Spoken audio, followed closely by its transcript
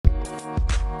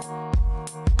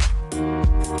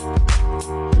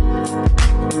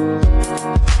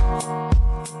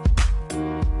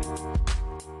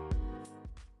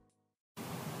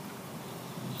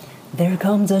There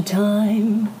comes a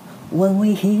time when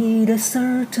we heed a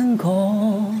certain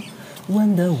call,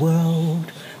 when the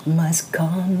world must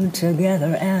come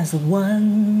together as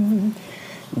one.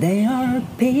 There are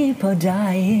people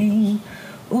dying.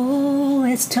 Oh,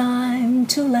 it's time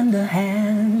to lend a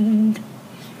hand.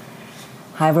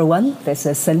 Hi everyone, this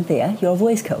is Cynthia, your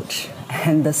voice coach,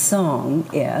 and the song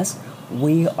is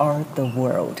We Are the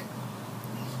World.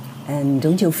 And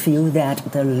don't you feel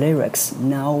that the lyrics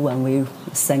now when we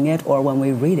sing it or when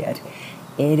we read it,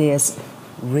 it is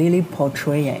really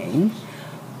portraying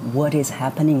what is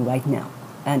happening right now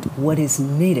and what is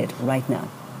needed right now.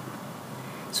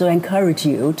 So I encourage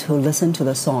you to listen to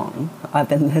the song. I've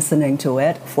been listening to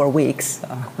it for weeks.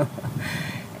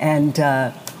 And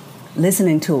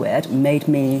listening to it made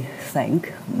me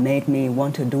think, made me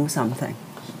want to do something.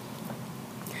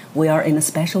 We are in a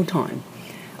special time,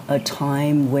 a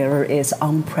time where it's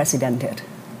unprecedented,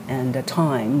 and a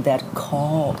time that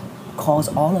calls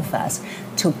all of us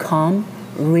to come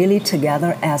really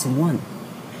together as one.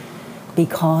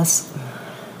 Because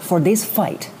for this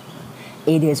fight,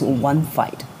 it is one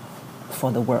fight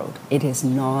for the world. It is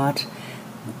not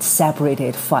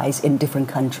separated fights in different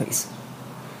countries.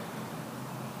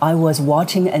 I was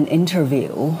watching an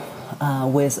interview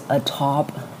with a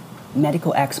top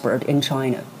medical expert in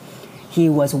China. He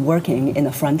was working in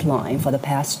the front line for the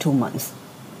past 2 months.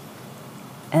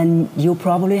 And you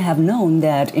probably have known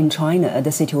that in China,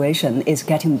 the situation is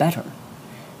getting better.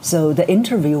 So the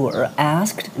interviewer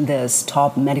asked this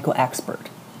top medical expert,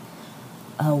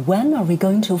 when are we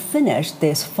going to finish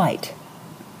this fight?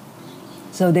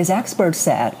 So this expert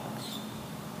said,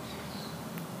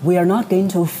 we are not going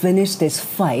to finish this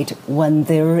fight when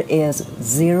there is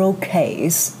 0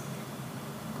 case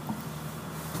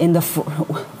in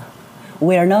the...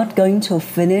 We are not going to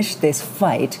finish this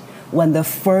fight when the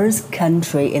first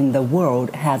country in the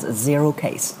world has 0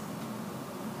 case.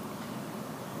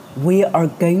 We are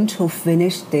going to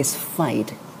finish this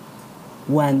fight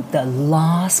when the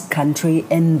last country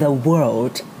in the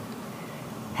world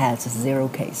has 0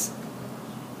 case.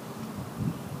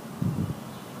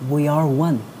 We are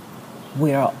one.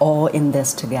 We are all in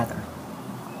this together.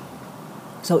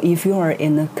 So if you are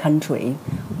in a country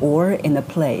or in a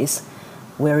place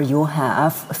where you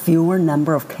have fewer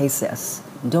number of cases,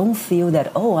 don't feel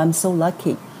that, oh, I'm so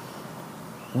lucky.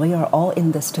 We are all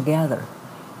in this together.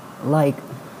 Like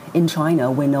in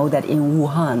China, we know that in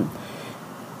Wuhan,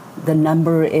 the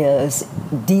number is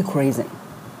decreasing.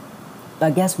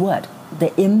 But guess what?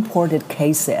 The imported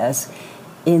cases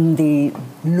in the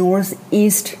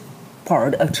northeast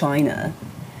part of China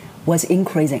was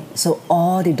increasing. So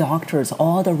all the doctors,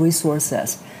 all the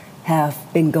resources have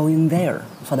been going there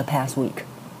for the past week.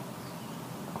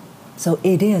 So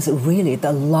it is really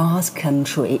the last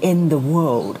country in the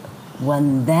world.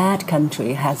 When that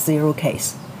country has 0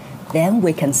 case, then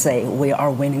we can say we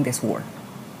are winning this war.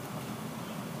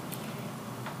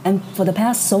 And for the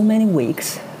past so many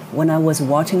weeks, when I was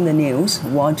watching the news,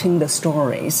 watching the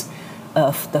stories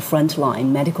of the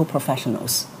frontline medical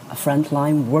professionals,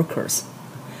 frontline workers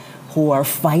who are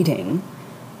fighting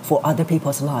for other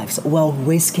people's lives while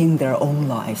risking their own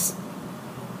lives,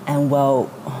 and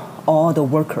while all the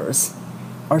workers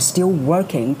are still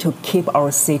working to keep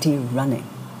our city running.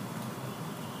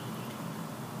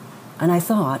 And I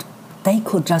thought they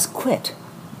could just quit.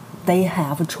 They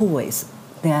have a choice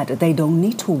that they don't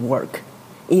need to work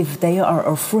if they are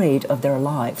afraid of their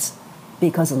lives,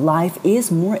 because life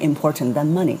is more important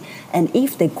than money. And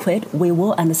if they quit, we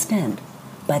will understand.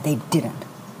 But they didn't.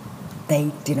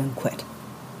 They didn't quit.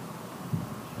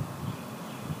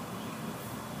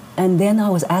 And then I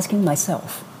was asking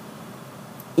myself,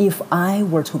 if I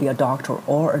were to be a doctor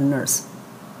or a nurse,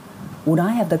 would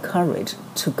I have the courage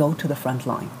to go to the front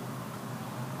line?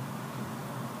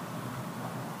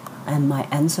 And my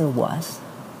answer was,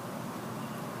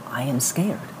 I am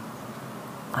scared.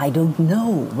 I don't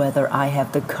know whether I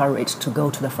have the courage to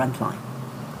go to the front line.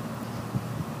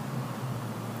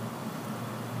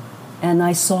 And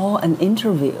I saw an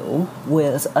interview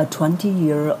with a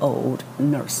 20-year-old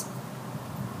nurse.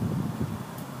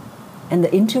 And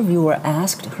the interviewer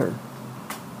asked her,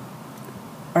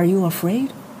 are you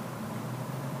afraid?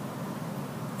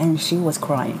 And she was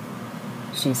crying.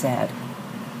 She said,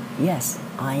 yes,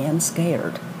 I am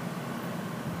scared.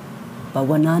 But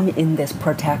when I'm in this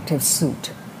protective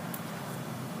suit,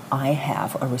 I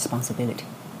have a responsibility.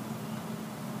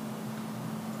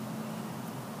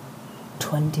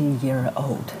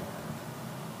 20-year-old.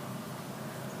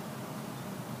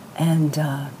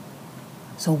 And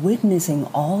so witnessing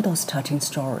all those touching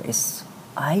stories,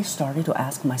 I started to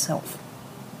ask myself,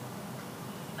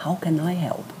 how can I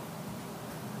help?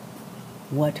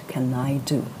 what can I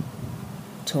do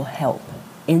to help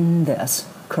in this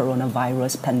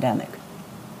coronavirus pandemic?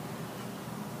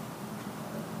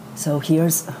 So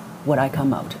here's what I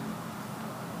come out.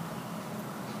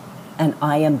 And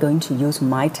I am going to use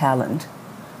my talent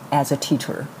as a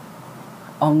teacher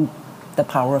on the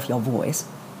power of your voice.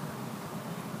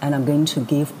 And I'm going to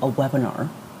give a webinar.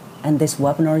 And this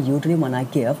webinar, usually when I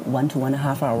give 1 to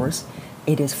 1.5 hours,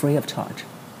 it is free of charge.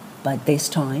 But this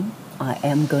time, I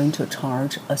am going to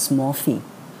charge a small fee,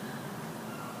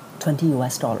 $20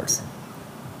 US.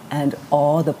 And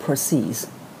all the proceeds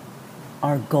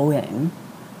are going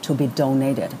to be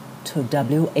donated to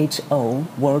WHO,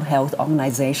 World Health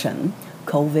Organization,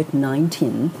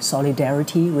 COVID-19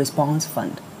 Solidarity Response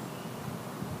Fund,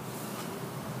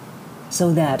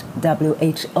 so that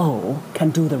WHO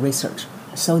can do the research,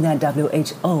 so that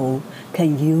WHO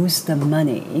can use the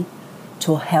money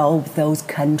to help those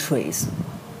countries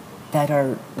that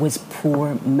are with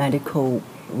poor medical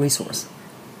resource.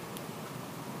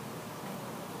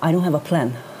 I don't have a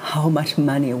plan how much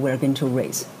money we're going to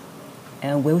raise,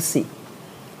 and we'll see.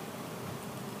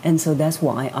 And so that's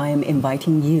why I am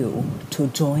inviting you to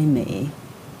join me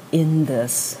in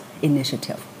this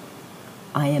initiative.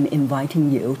 I am inviting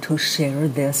you to share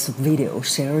this video,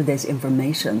 share this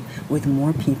information with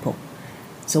more people,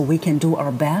 so we can do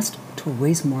our best to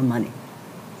raise more money.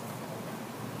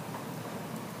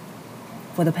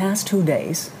 For the past 2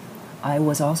 days, I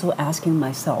was also asking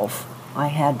myself, I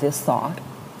had this thought.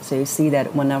 So you see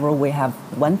that whenever we have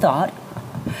one thought,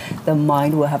 the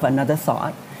mind will have another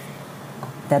thought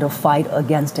that will fight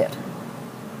against it.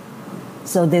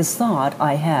 So this thought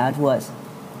I had was,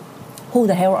 who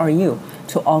the hell are you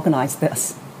to organize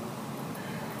this?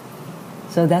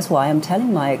 So that's why I'm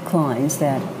telling my clients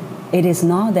that it is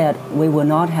not that we will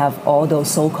not have all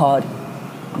those so-called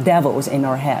devils in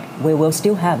our head. We will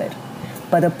still have it.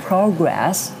 But the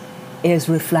progress is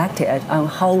reflected on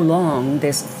how long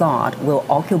this thought will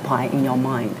occupy in your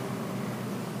mind.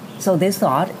 So this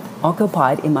thought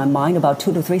occupied in my mind about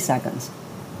 2 to 3 seconds.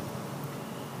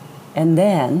 And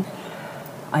then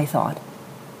I thought,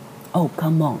 oh,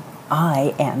 come on,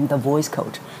 I am the voice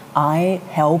coach. I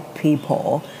help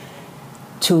people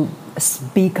to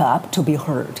speak up, to be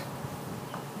heard.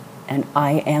 And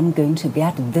I am going to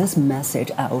get this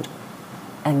message out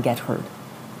and get heard.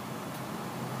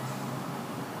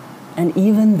 And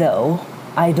even though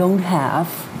I don't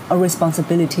have a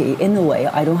responsibility, in a way,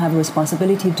 I don't have a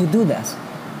responsibility to do this.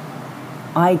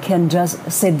 I can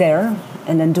just sit there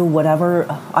and then do whatever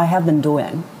I have been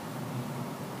doing.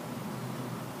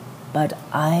 But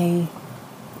I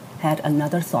had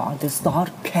another thought. This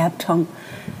thought kept on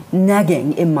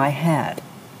nagging in my head.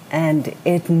 And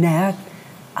it nagged,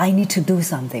 I need to do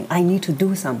something. I need to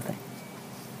do something.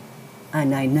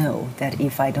 And I know that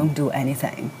if I don't do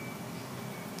anything,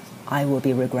 I will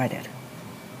be regretted.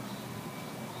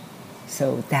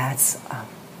 So that's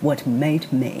what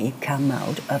made me come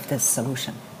out of this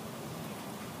solution.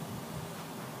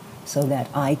 So that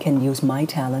I can use my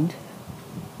talent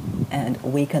and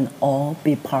we can all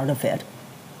be part of it,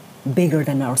 bigger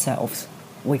than ourselves.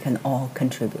 We can all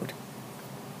contribute.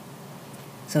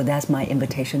 So that's my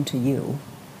invitation to you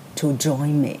to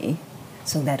join me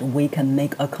so that we can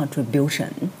make a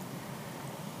contribution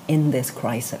in this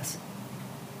crisis.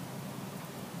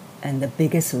 And the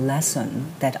biggest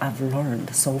lesson that I've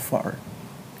learned so far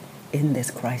in this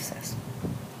crisis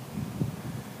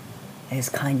is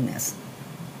kindness.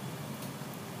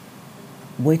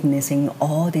 Witnessing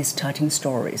all these touching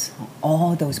stories,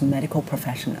 all those medical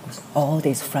professionals, all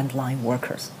these frontline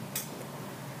workers,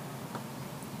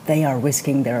 they are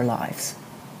risking their lives.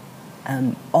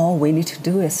 And all we need to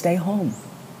do is stay home.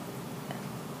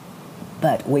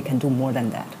 But we can do more than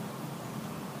that.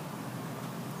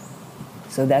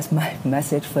 So that's my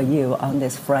message for you on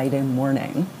this Friday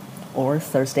morning or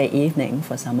Thursday evening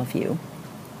for some of you.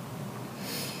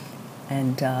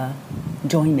 And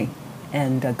join me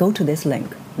and go to this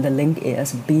link. The link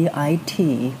is bit.ly/We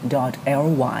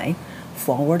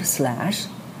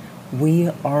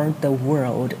Are The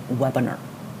World webinar.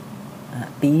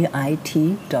 bit.ly/We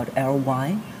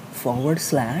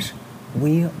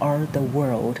Are The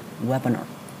World webinar.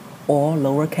 All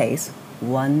lowercase,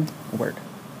 one word.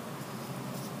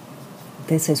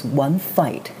 This is one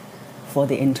fight for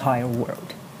the entire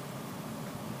world.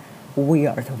 We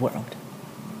are the world.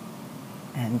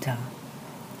 And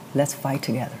let's fight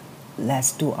together.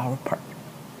 Let's do our part.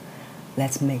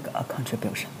 Let's make a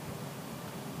contribution.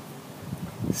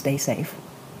 Stay safe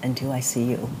until I see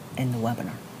you in the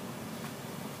webinar.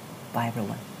 Bye,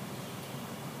 everyone.